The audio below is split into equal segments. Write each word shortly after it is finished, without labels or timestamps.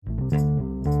Yo,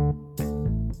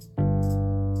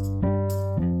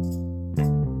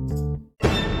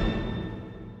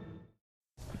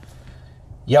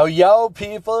 yo,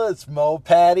 people, it's Mo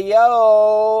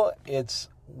Patio. It's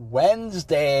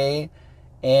Wednesday,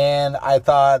 and I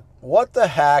thought, what the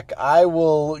heck, I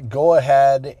will go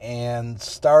ahead and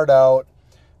start out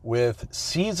with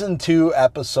Season 2,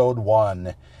 Episode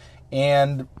 1.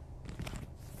 And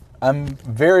I'm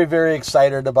very, very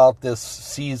excited about this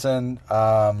season.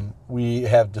 We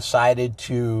have decided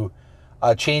to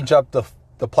change up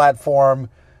the platform.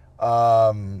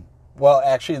 Well,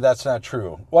 actually, that's not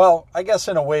true. Well, I guess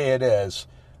in a way it is,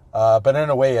 but in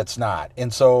a way it's not.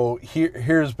 And so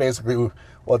here's basically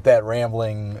what that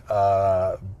rambling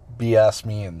BS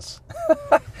means.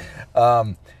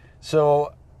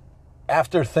 So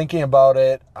after thinking about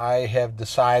it, I have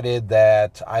decided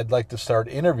that I'd like to start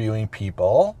interviewing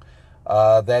people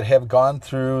that have gone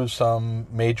through some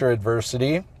major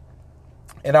adversity,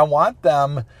 and I want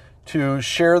them to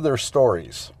share their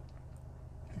stories.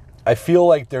 I feel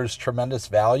like there's tremendous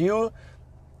value,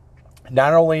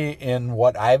 not only in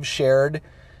what I've shared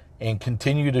and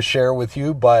continue to share with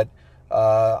you, but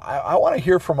I want to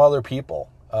hear from other people.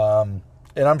 And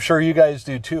I'm sure you guys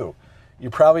do too.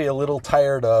 You're probably a little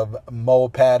tired of Mo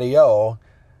Patio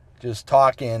just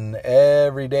talking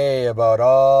every day about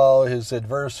all his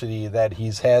adversity that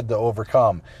he's had to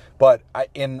overcome. But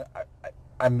I'm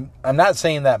not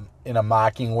saying that in a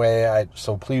mocking way,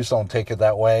 so please don't take it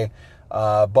that way.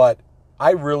 But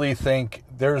I really think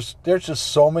there's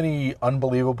just so many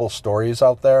unbelievable stories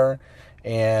out there,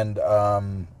 and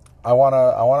I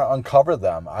wanna uncover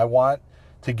them. I want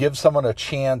to give someone a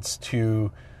chance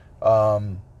to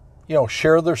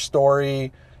share their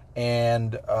story,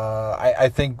 and I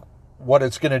think what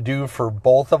it's going to do for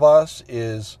both of us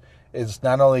is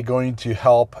not only going to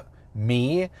help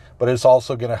me, but it's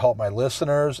also going to help my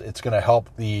listeners. It's going to help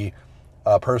the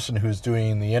person who's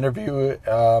doing the interview.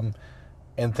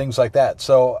 And things like that.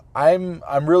 So I'm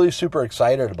really super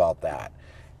excited about that.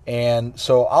 And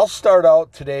so I'll start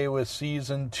out today with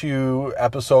Season 2,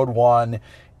 Episode 1.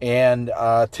 And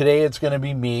today it's going to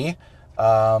be me.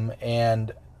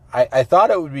 And I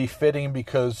thought it would be fitting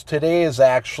because today is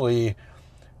actually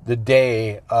the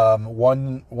day,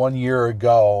 one year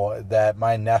ago, that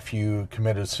my nephew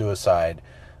committed suicide.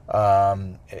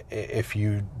 If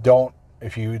you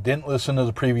didn't listen to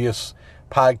the previous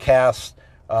podcast,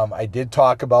 I did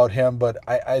talk about him, but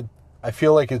I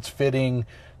feel like it's fitting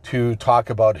to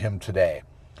talk about him today.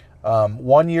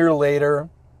 1 year later,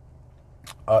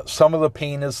 some of the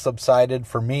pain has subsided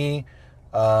for me.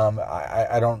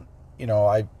 I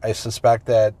suspect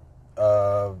that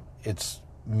it's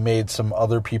made some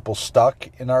other people stuck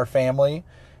in our family,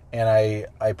 and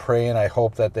I pray and I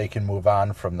hope that they can move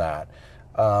on from that.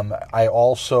 I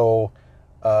also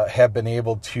have been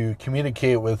able to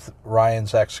communicate with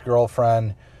Ryan's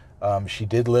ex-girlfriend. She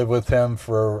did live with him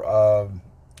for,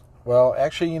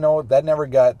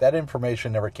 that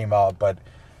information never came out, but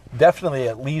definitely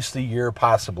at least a year,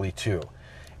 possibly two.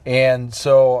 And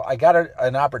so I got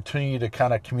an opportunity to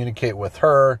kind of communicate with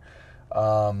her.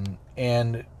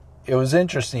 And it was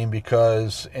interesting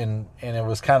because, and it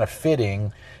was kind of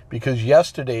fitting because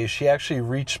yesterday she actually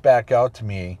reached back out to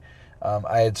me.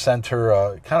 I had sent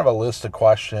her kind of a list of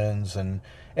questions, and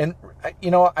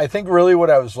I think really what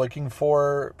I was looking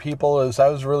for, people, is I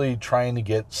was really trying to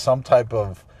get some type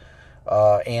of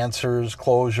answers,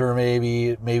 closure,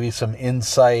 maybe some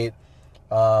insight.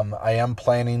 I am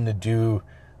planning to do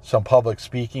some public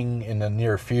speaking in the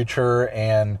near future,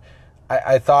 and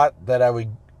I thought that I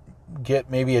would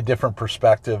get maybe a different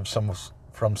perspective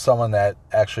from someone that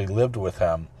actually lived with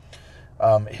him.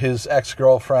 His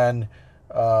ex-girlfriend,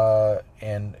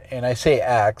 and I say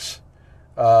ex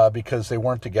because they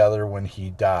weren't together when he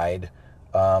died.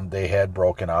 They had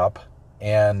broken up,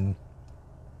 and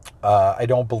I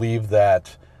don't believe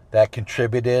that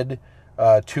contributed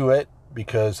to it,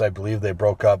 because I believe they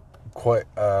broke up quite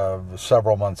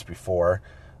several months before.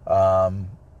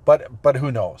 But who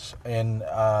knows? And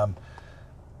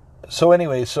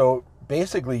so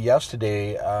basically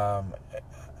yesterday,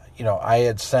 I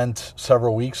had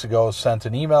several weeks ago sent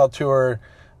an email to her.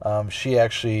 She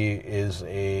actually is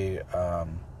I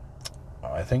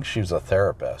think she's a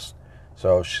therapist.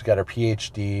 So she's got her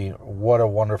PhD. What a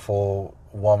wonderful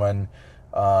woman.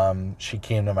 She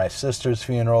came to my sister's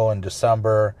funeral in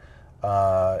December,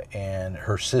 and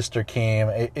her sister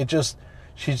came.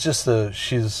 She's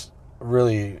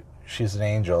an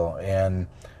angel, and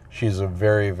she's a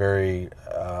very, very,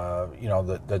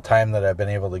 the time that I've been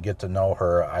able to get to know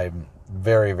her, I'm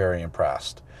very, very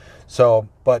impressed. So,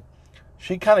 but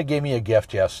she kind of gave me a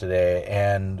gift yesterday,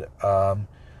 and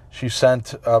she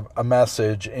sent a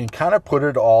message and kind of put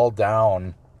it all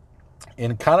down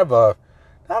in kind of a,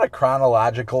 not a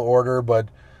chronological order, but,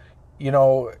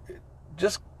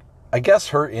 just, I guess,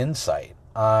 her insight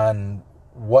on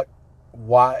what,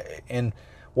 why, and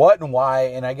why,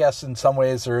 and I guess in some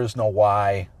ways there is no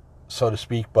why, so to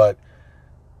speak, but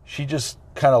she just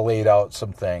kind of laid out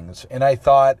some things. And I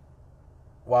thought,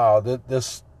 wow,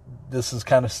 this is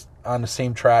kind of on the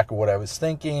same track of what I was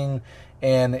thinking.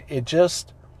 And it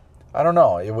just, I don't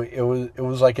know, it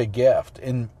was like a gift.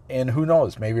 And who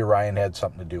knows, maybe Ryan had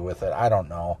something to do with it. I don't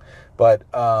know. But,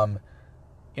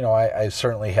 I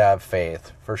certainly have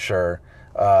faith for sure.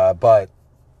 But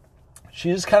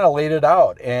she just kind of laid it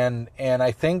out. And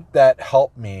I think that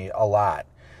helped me a lot.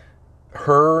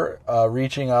 Her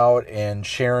reaching out and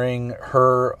sharing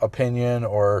her opinion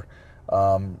or,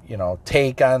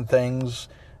 take on things,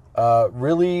 it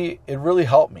really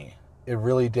helped me. It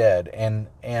really did. And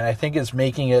I think it's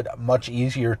making it much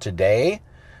easier today.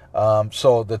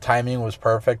 So the timing was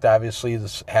perfect. Obviously,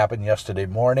 this happened yesterday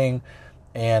morning,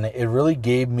 and it really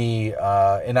gave me,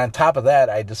 and on top of that,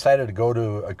 I decided to go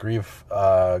to a grief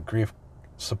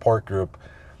support group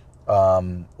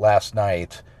last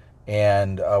night,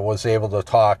 and was able to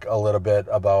talk a little bit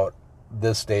about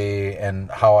this day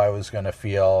and how I was going to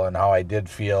feel and how I did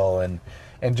feel, and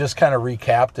just kind of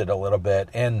recapped it a little bit.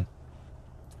 And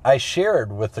I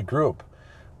shared with the group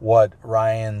what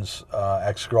Ryan's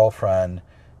ex-girlfriend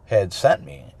had sent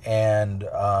me, and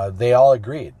they all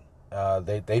agreed.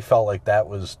 They felt like that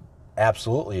was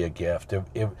absolutely a gift.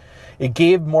 It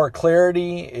gave more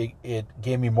clarity. It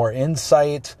gave me more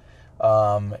insight,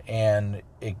 and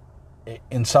it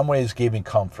in some ways gave me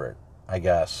comfort, I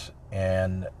guess.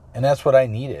 And that's what I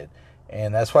needed.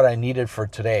 And that's what I needed for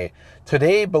today.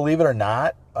 Today, believe it or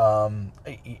not,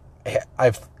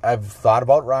 I've thought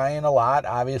about Ryan a lot.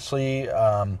 Obviously,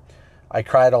 I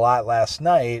cried a lot last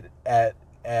night at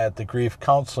the grief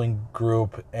counseling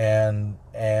group, and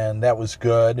that was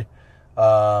good.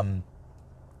 So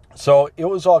it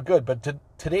was all good. But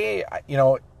today,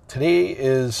 today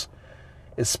is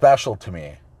special to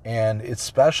me, and it's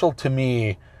special to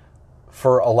me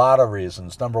for a lot of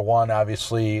reasons. Number one,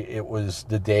 obviously, it was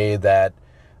the day that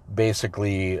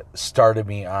basically started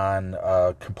me on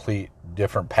a complete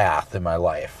different path in my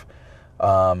life.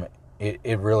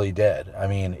 It really did. I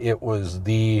mean, it was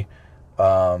the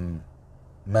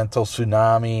mental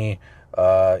tsunami.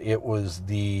 It was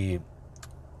the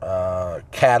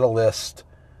catalyst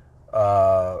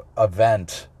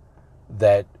event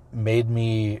that made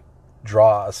me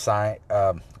draw a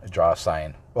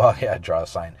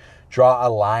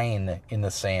line in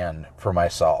the sand for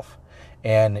myself.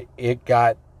 And it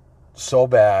got so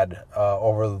bad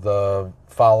over the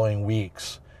following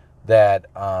weeks that,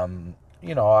 I'm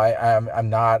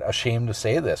not ashamed to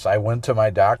say this. I went to my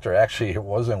doctor. Actually, it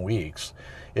wasn't weeks.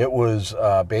 It was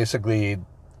basically,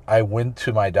 I went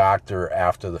to my doctor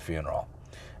after the funeral.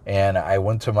 And I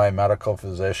went to my medical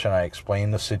physician. I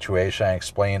explained the situation. I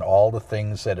explained all the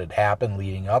things that had happened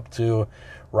leading up to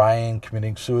Ryan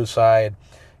committing suicide.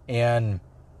 And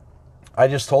I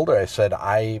just told her, I said,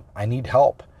 I need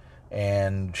help.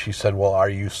 And she said, well, are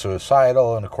you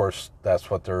suicidal? And of course,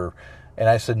 that's what they're... And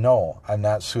I said, no, I'm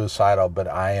not suicidal, but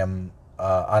I am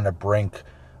on the brink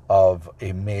of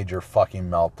a major fucking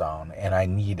meltdown, and I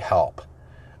need help.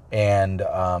 And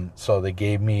so they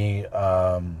gave me,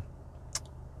 a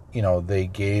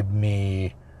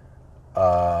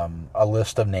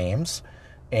list of names.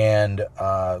 And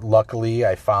luckily,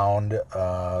 I found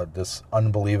this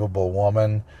unbelievable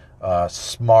woman,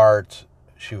 smart.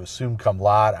 She was summa cum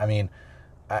laude. I mean,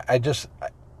 I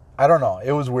don't know.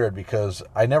 It was weird because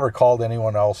I never called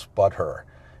anyone else but her.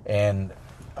 And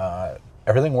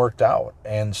everything worked out.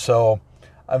 And so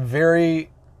I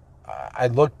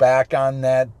look back on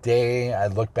that day. I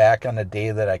look back on the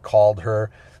day that I called her,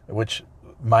 which,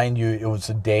 mind you, it was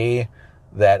the day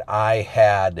that I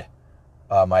had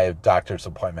my doctor's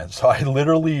appointment. So I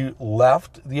literally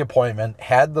left the appointment,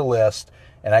 had the list,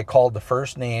 and I called the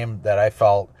first name that I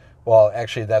felt, well,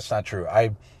 actually, that's not true.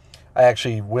 I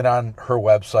actually went on her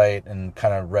website and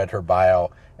kind of read her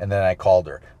bio, and then I called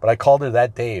her. But I called her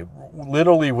that day,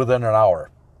 literally within an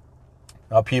hour.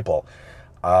 Now, people,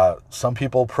 some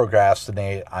people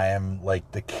procrastinate. I am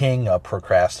like the king of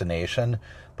procrastination.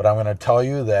 But I'm going to tell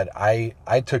you that I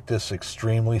took this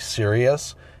extremely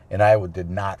serious, and I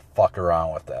did not fuck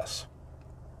around with this.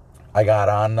 I got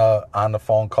on the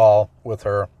phone call with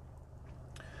her.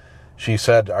 She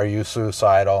said, are you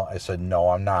suicidal? I said, no,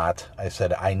 I'm not. I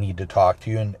said, I need to talk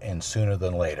to you, and sooner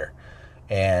than later.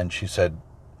 And she said,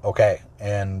 okay.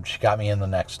 And she got me in the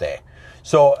next day.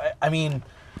 So, I mean,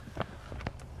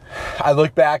 I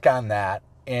look back on that,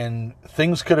 and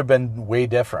things could have been way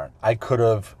different. I could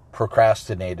have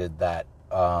procrastinated that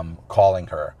calling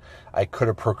her. I could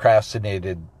have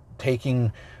procrastinated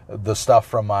taking the stuff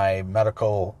from my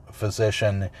medical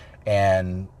physician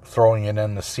and throwing it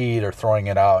in the seat or throwing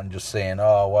it out and just saying,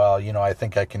 oh, well, I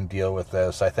think I can deal with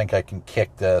this. I think I can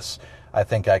kick this. I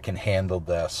think I can handle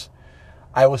this.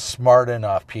 I was smart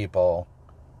enough, people,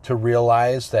 to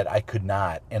realize that I could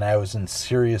not, and I was in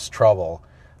serious trouble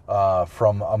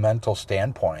from a mental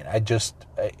standpoint.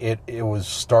 It was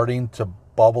starting to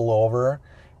bubble over,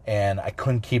 and I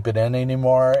couldn't keep it in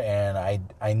anymore, and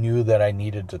I knew that I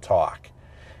needed to talk.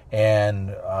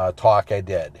 And talk I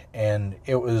did. And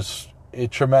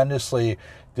it tremendously,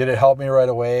 did it help me right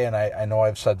away? And I know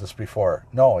I've said this before.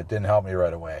 No, it didn't help me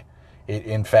right away.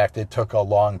 In fact, it took a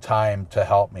long time to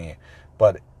help me.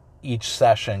 But each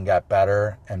session got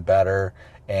better and better.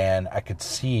 And I could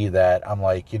see that I'm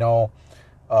like, I know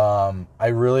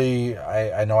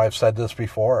I've said this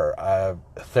before.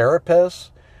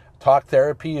 Therapists, talk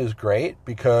therapy is great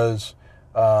because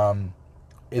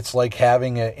it's like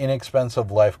having an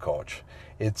inexpensive life coach.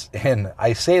 And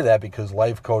I say that because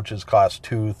life coaches cost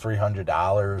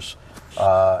 $200-$300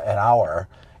 an hour.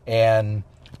 And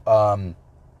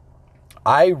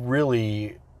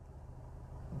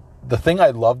the thing I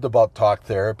loved about talk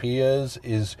therapy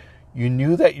is you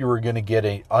knew that you were going to get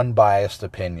an unbiased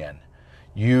opinion.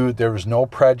 There was no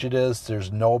prejudice.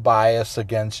 There's no bias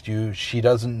against you. She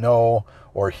doesn't know,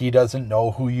 or he doesn't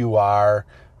know who you are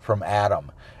from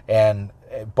Adam.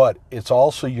 But it's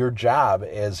also your job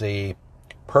as a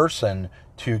person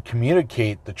to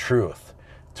communicate the truth,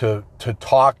 to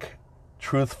talk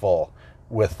truthful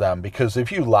with them. Because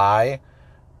if you lie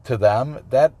to them,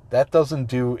 that doesn't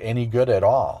do any good at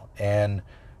all. And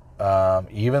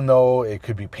even though it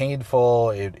could be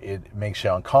painful, it makes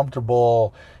you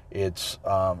uncomfortable. It's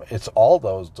all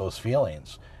those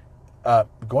feelings.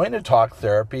 Going to talk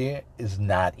therapy is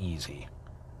not easy.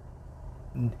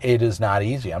 It is not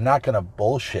easy. I'm not going to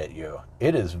bullshit you.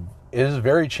 It is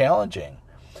very challenging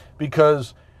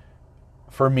because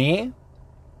for me,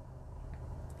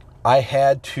 I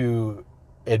had to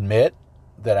admit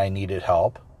that I needed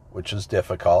help, which is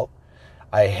difficult.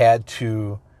 I had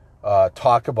to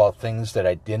talk about things that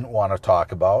I didn't want to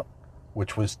talk about,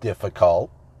 which was difficult.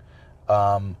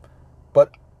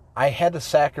 But I had to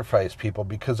sacrifice people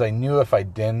because I knew if I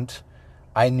didn't,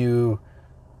 I knew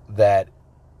that.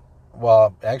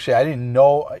 Well, actually, I didn't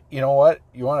know. You know what?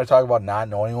 You want to talk about not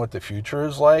knowing what the future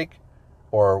is like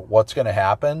or what's going to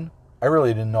happen? I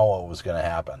really didn't know what was going to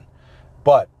happen.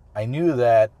 But I knew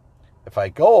that if I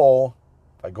go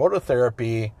to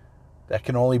therapy, that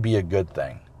can only be a good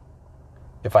thing.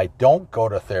 If I don't go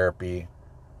to therapy,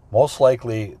 most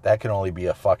likely that can only be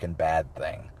a fucking bad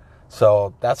thing.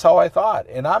 So that's how I thought.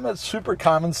 And I'm a super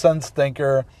common sense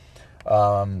thinker.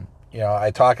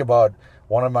 I talk about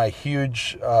one of my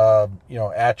huge,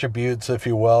 attributes, if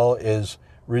you will, is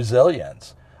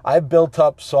resilience. I've built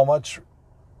up so much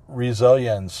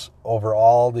resilience over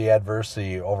all the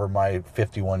adversity over my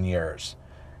 51 years.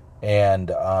 And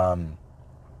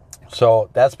so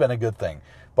that's been a good thing.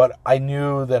 But I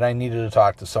knew that I needed to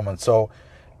talk to someone. So,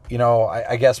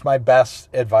 I guess my best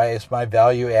advice, my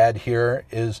value add here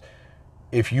is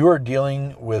if you are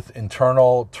dealing with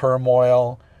internal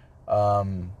turmoil,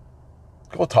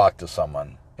 go talk to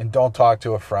someone, and don't talk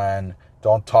to a friend.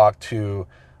 Don't talk to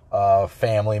a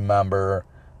family member.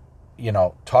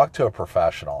 Talk to a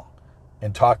professional,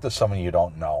 and talk to someone you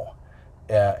don't know,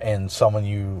 and someone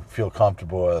you feel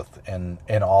comfortable with, and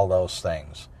all those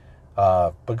things.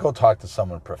 But go talk to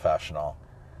someone professional.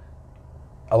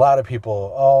 A lot of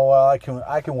people, oh well,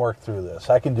 I can work through this.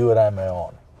 I can do it on my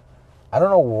own. I don't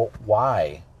know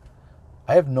why.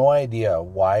 I have no idea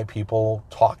why people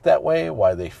talk that way,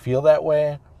 why they feel that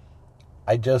way.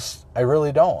 I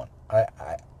really don't.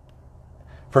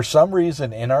 For some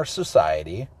reason in our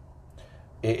society,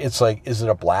 it's like, is it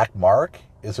a black mark?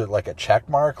 Is it like a check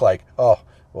mark? Like, oh,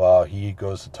 well, he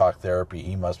goes to talk therapy.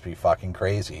 He must be fucking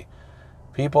crazy.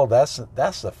 People, that's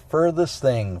the furthest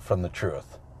thing from the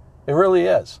truth. It really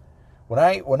is. When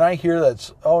I hear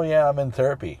that, oh yeah, I'm in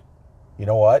therapy. You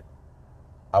know what?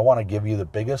 I want to give you the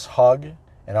biggest hug,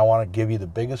 and I want to give you the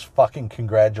biggest fucking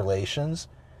congratulations,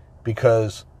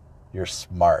 because you're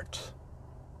smart.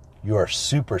 You are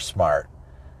super smart,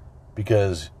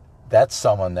 because that's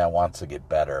someone that wants to get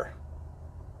better.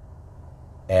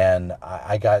 And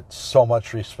I got so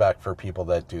much respect for people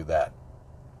that do that.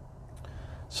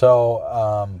 So,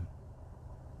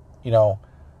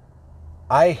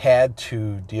 I had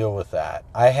to deal with that.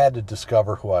 I had to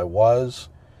discover who I was.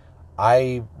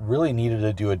 I really needed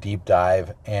to do a deep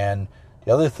dive, and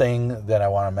The other thing that I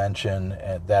want to mention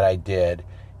that I did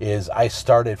is I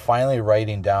started finally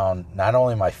writing down not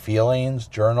only my feelings,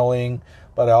 journaling,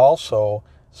 but I also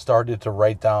started to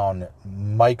write down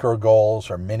micro goals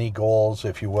or mini goals,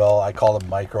 if you will. I call them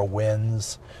micro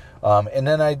wins. And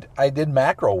then I did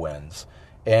macro wins.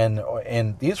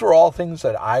 And these were all things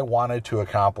that I wanted to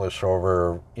accomplish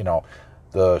over,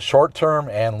 the short term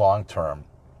and long term.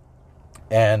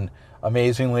 And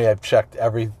amazingly, I've checked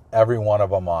every one of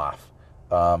them off.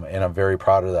 And I'm very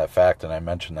proud of that fact, and I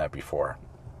mentioned that before.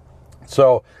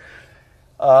 So,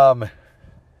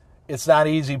 it's not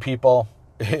easy, people.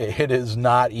 It is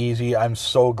not easy. I'm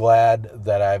so glad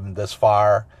that I'm this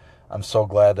far. I'm so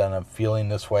glad that I'm feeling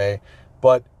this way.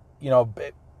 But,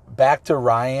 back to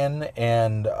Ryan,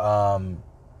 and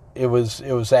it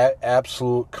was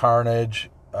absolute carnage,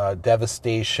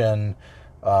 devastation,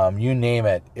 you name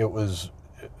it. It was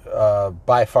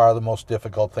by far the most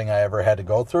difficult thing I ever had to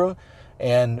go through.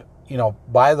 And,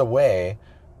 by the way,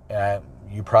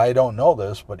 you probably don't know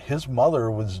this, but his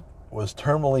mother was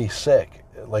terminally sick,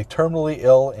 like terminally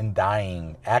ill and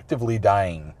dying, actively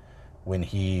dying when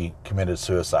he committed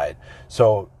suicide.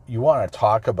 So you want to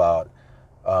talk about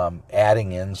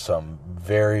adding in some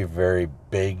very, very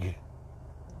big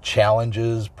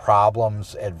challenges,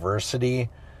 problems, adversity.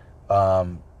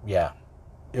 Yeah,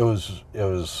 it was,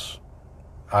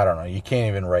 I don't know. You can't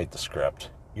even write the script.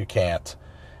 You can't.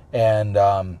 And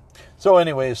so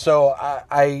anyway,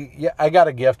 I got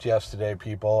a gift yesterday,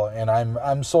 people, and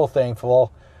I'm so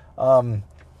thankful.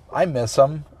 I miss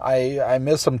him. I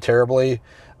miss him terribly.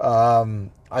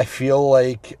 I feel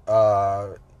like I'm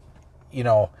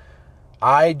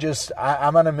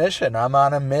on a mission. I'm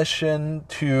on a mission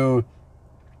to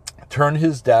turn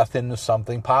his death into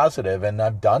something positive, and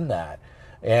I've done that.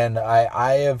 And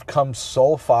I have come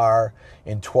so far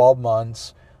in 12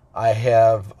 months.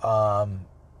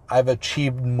 I've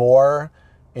achieved more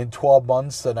in 12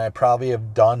 months than I probably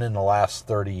have done in the last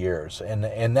 30 years.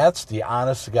 And that's the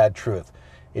honest to God truth.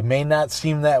 It may not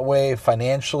seem that way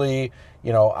financially.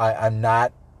 I'm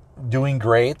not doing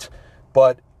great,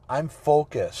 but I'm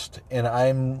focused and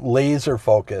I'm laser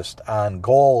focused on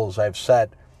goals I've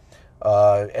set.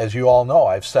 As you all know,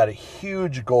 I've set a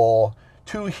huge goal,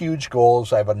 2 huge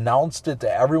goals. I've announced it to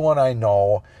everyone I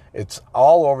know. It's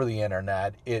all over the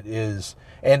internet. It is,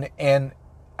 and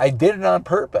I did it on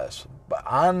purpose,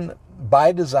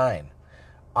 by design.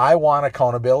 I want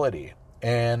accountability,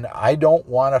 and I don't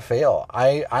want to fail.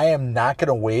 I am not going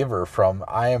to waver from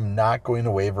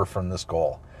this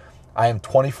goal. I am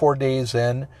 24 days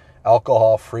in,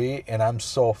 alcohol free, and I'm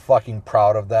so fucking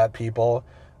proud of that, people.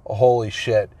 Holy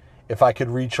shit. If I could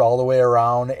reach all the way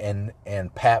around and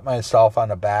pat myself on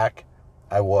the back,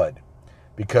 I would.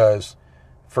 Because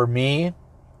for me,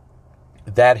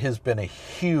 that has been a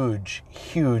huge,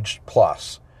 huge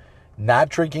plus. Not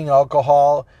drinking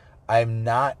alcohol, I'm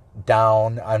not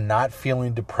down. I'm not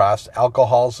feeling depressed.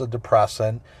 Alcohol's a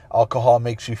depressant. Alcohol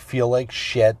makes you feel like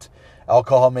shit.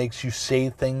 Alcohol makes you say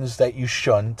things that you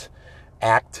shouldn't,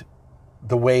 act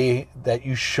the way that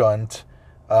you shouldn't.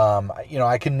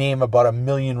 I can name about 1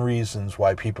 million reasons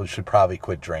why people should probably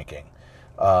quit drinking.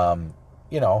 You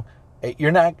don't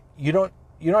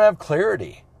have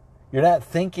clarity. You're not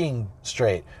thinking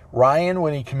straight. Ryan,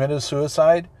 when he committed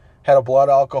suicide, had a blood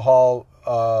alcohol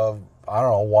of,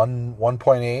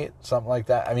 1.8, something like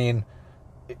that. I mean,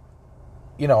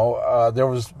 there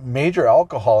was major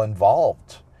alcohol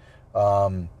involved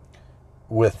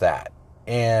with that.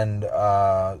 And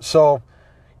so,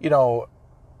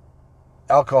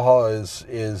 alcohol is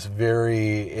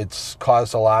it's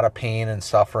caused a lot of pain and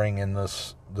suffering in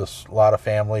this lot of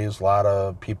families, a lot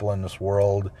of people in this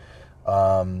world.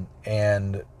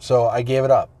 And so I gave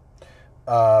it up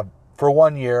for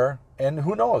 1 year, and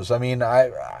who knows? I mean,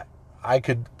 I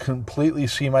could completely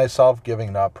see myself giving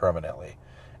it up permanently,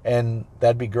 and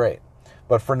that'd be great.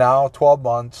 But for now, 12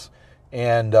 months,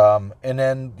 and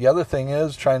then the other thing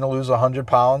is trying to lose 100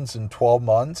 pounds in 12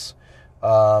 months.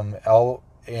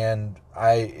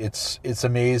 It's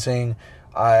amazing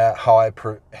how I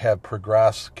have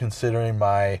progressed, considering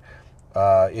my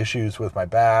issues with my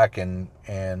back and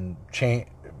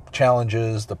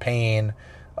challenges, the pain.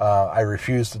 I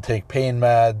refuse to take pain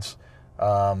meds,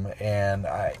 and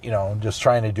I, just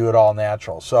trying to do it all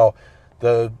natural. So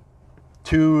the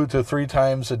 2 to 3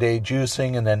 times a day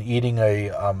juicing and then eating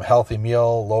a healthy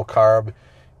meal, low carb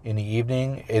in the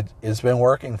evening, it's been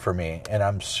working for me, and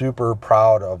I'm super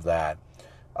proud of that.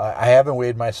 I haven't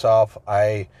weighed myself.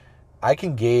 I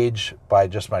can gauge by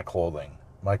just my clothing.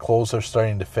 My clothes are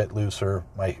starting to fit looser.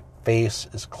 My face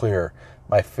is clear.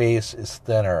 My face is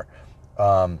thinner.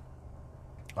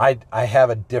 I have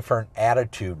a different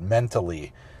attitude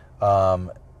mentally.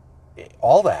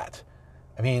 All that.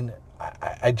 I mean,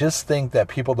 I just think that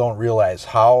people don't realize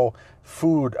how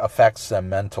food affects them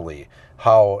mentally,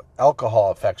 how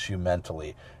alcohol affects you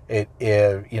mentally.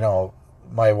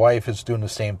 My wife is doing the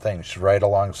same thing. She's right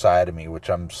alongside of me, which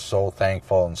I'm so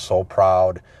thankful and so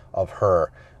proud of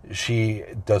her. She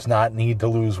does not need to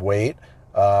lose weight,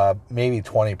 maybe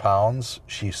 20 pounds,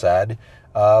 she said.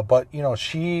 But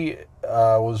she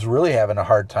was really having a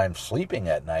hard time sleeping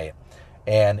at night.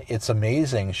 And it's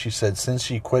amazing. She said since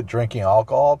she quit drinking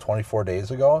alcohol 24 days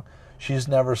ago, she's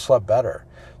never slept better.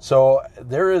 So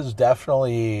there is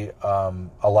definitely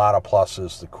a lot of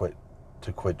pluses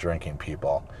to quit drinking,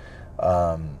 people.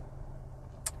 I'm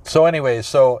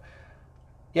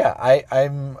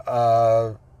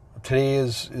today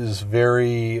is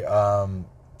very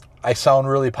I sound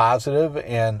really positive,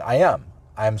 and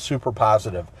I'm super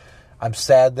positive. I'm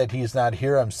sad that he's not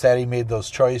here. I'm sad he made those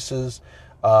choices.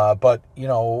 But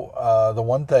the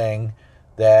one thing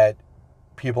that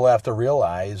people have to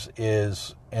realize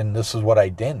is, and this is what I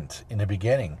didn't in the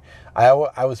beginning, I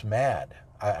was mad.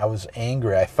 I was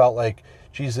angry. I felt like,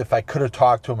 geez, if I could have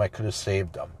talked to him, I could have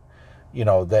saved him.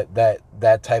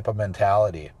 That type of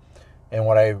mentality. And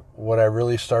what I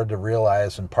really started to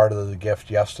realize, and part of the gift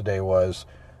yesterday was,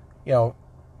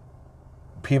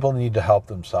 people need to help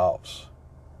themselves.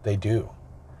 They do.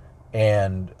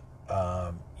 And,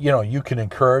 you can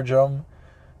encourage them,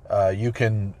 you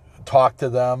can talk to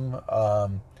them,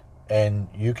 and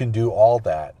you can do all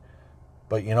that.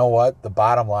 But you know what? The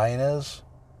bottom line is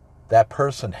that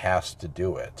person has to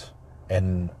do it.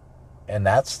 And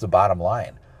that's the bottom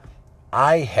line.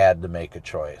 I had to make a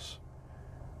choice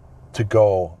to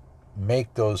go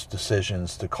make those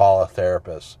decisions, to call a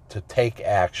therapist, to take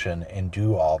action and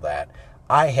do all that.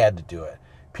 I had to do it.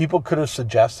 People could have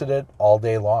suggested it all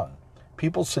day long.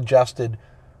 People suggested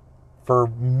for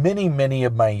many, many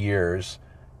of my years,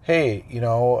 hey,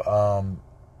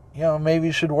 maybe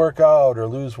you should work out or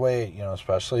lose weight,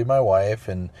 especially my wife,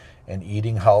 and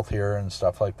eating healthier and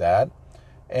stuff like that.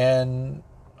 And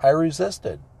I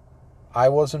resisted. I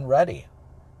wasn't ready.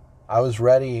 I was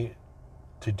ready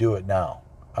to do it now.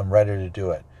 I'm ready to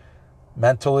do it.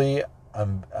 Mentally,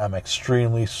 I'm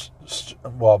extremely,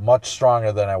 much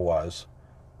stronger than I was.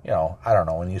 I don't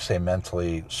know, when you say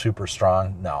mentally super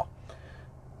strong, no.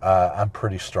 I'm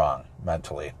pretty strong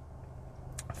mentally.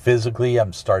 Physically,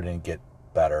 I'm starting to get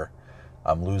better.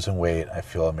 I'm losing weight. I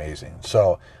feel amazing.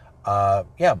 So,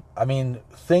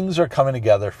 things are coming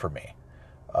together for me.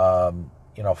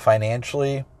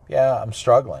 Financially, I'm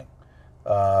struggling.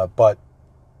 But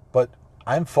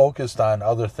I'm focused on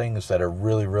other things that are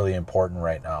really, really important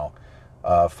right now.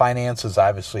 Finances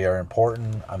obviously are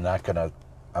important. I'm not gonna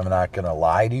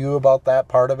lie to you about that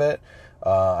part of it.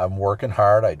 I'm working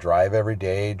hard. I drive every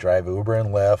day, drive Uber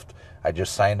and Lyft. I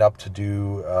just signed up to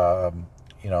do,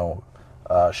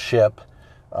 Ship.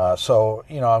 So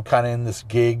I'm kind of in this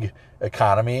gig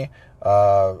economy.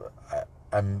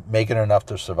 I'm making enough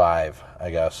to survive,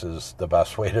 I guess, is the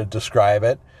best way to describe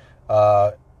it.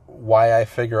 Why I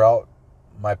figure out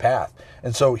my path.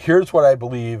 And so here's what I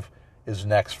believe is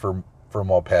next for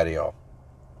Mo Patio.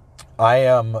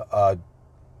 The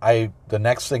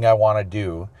next thing I want to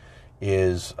do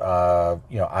is,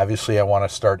 obviously I want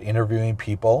to start interviewing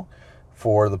people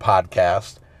for the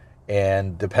podcast,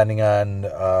 and depending on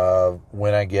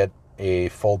when I get a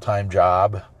full-time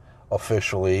job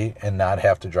officially and not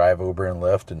have to drive Uber and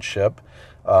Lyft and Ship,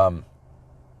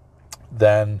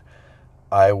 then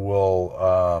I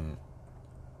will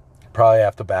probably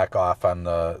have to back off on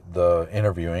the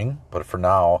interviewing. But for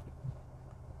now,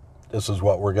 this is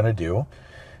what we're going to do.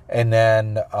 And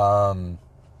then,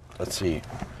 let's see.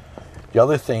 The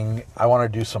other thing, I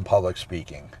want to do some public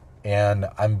speaking. And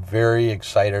I'm very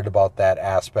excited about that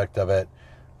aspect of it.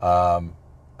 I'm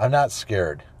not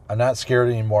scared. I'm not scared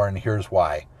anymore, and here's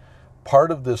why.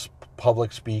 Part of this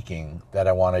public speaking that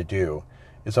I want to do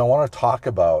is I want to talk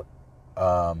about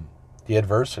the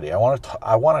adversity. I want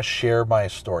to share my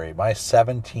story, my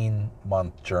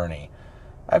 17-month journey.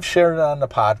 I've shared it on the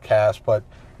podcast, but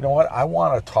you know what? I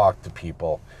want to talk to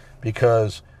people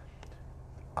because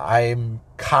I'm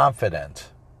confident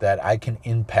that I can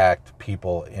impact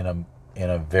people in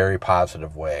a very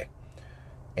positive way.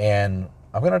 And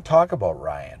I'm going to talk about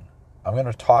Ryan. I'm going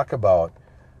to talk about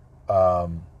a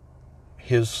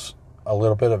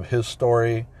little bit of his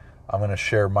story. I'm going to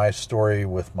share my story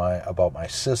about my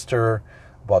sister,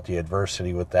 about the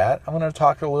adversity with that. I'm going to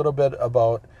talk a little bit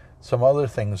about some other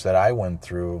things that I went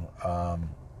through,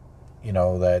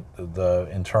 that the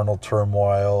internal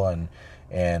turmoil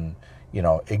and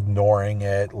ignoring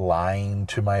it, lying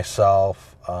to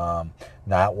myself,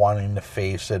 not wanting to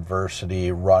face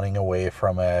adversity, running away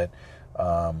from it,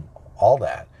 all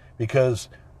that. Because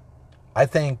I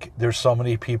think there's so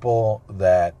many people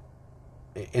that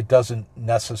it doesn't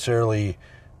necessarily,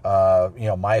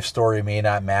 my story may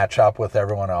not match up with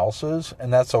everyone else's,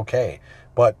 and that's okay.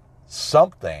 But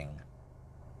something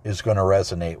is going to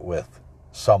resonate with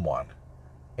someone,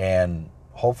 and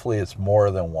hopefully it's more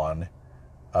than one.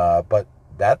 But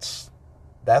that's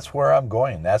where I'm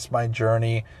going. That's my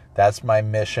journey. That's my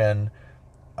mission.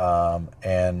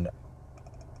 And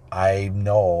I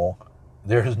know,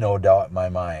 there's no doubt in my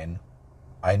mind,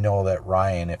 I know that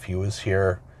Ryan, if he was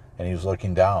here and he was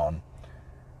looking down,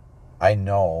 I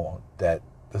know that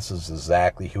this is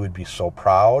exactly, he would be so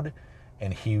proud,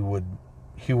 and he would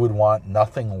want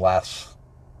nothing less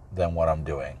than what I'm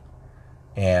doing.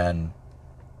 And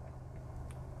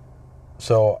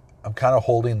so I'm kind of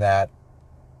holding that,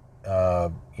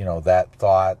 that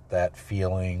thought, that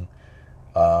feeling.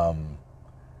 And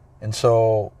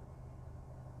so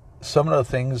some of the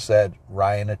things that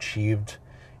Ryan achieved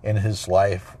in his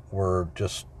life were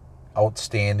just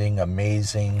outstanding,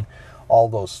 amazing, all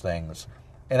those things.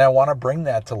 And I want to bring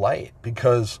that to light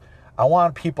because I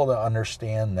want people to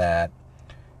understand that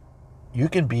you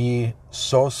can be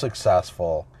so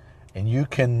successful, and you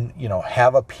can,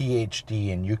 have a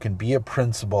PhD, and you can be a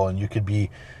principal, and you could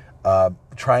be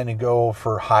trying to go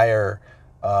for higher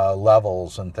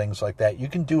levels and things like that. You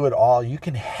can do it all. You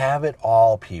can have it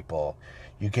all, people.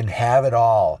 You can have it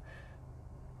all,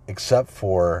 except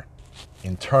for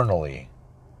internally.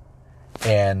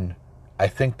 And I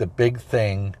think the big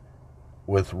thing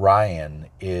with Ryan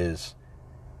is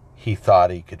he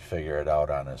thought he could figure it out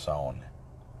on his own,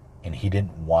 and he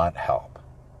didn't want help.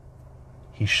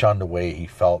 He shunned away. He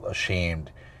felt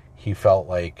ashamed. He felt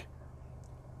like,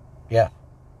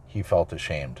 he felt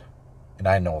ashamed. And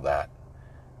I know that.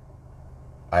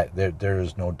 There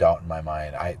is no doubt in my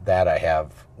mind. I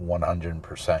have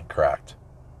 100% correct.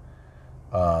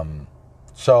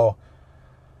 So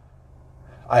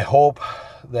I hope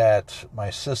that my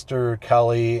sister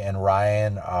Kelly and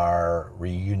Ryan are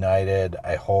reunited.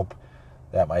 I hope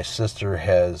that my sister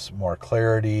has more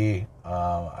clarity.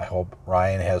 I hope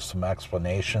Ryan has some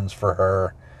explanations for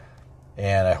her.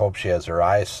 And I hope she has her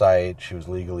eyesight. She was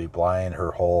legally blind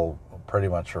pretty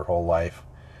much her whole life,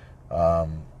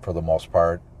 for the most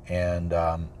part. And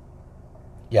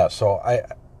so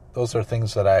those are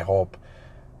things that I hope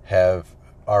have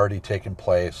already taken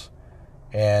place.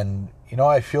 And,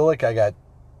 I feel like I got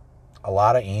a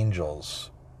lot of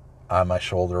angels on my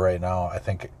shoulder right now. I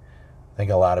think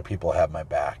a lot of people have my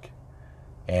back.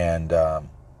 And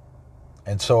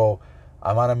so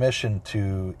I'm on a mission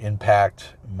to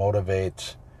impact,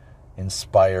 motivate,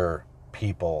 inspire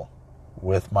people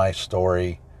with my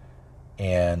story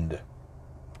and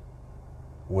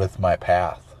with my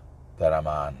path that I'm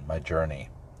on, my journey.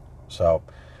 So,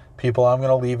 people, I'm going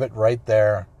to leave it right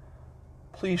there.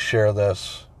 Please share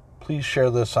this. Please share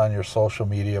this on your social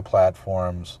media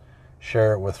platforms.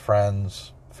 Share it with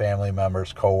friends, family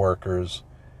members, coworkers,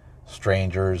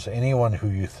 strangers, anyone who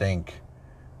you think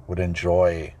would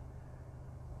enjoy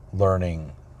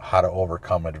learning how to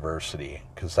overcome adversity,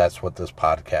 because that's what this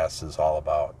podcast is all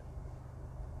about.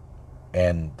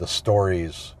 And the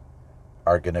stories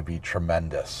are going to be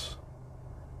tremendous.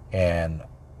 And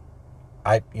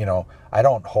I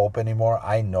don't hope anymore.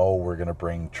 I know we're going to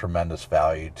bring tremendous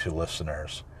value to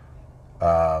listeners.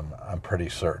 I'm pretty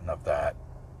certain of that.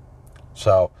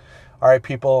 So, all right,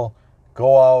 people,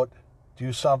 go out,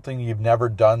 do something you've never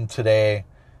done today,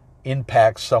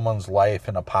 impact someone's life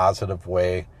in a positive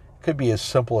way. It could be as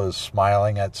simple as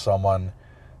smiling at someone,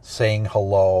 saying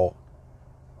hello,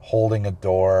 holding a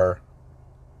door.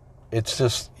 It's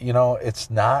just, it's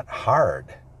not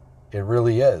hard. It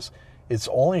really is. It's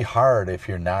only hard if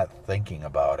you're not thinking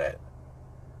about it.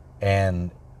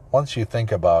 And once you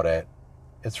think about it,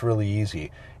 it's really easy.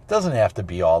 It doesn't have to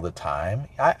be all the time.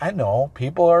 I know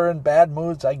people are in bad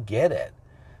moods. I get it.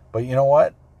 But you know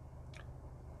what?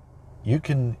 You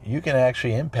can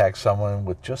actually impact someone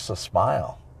with just a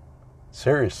smile.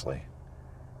 Seriously.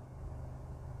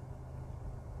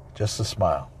 Just a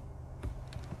smile.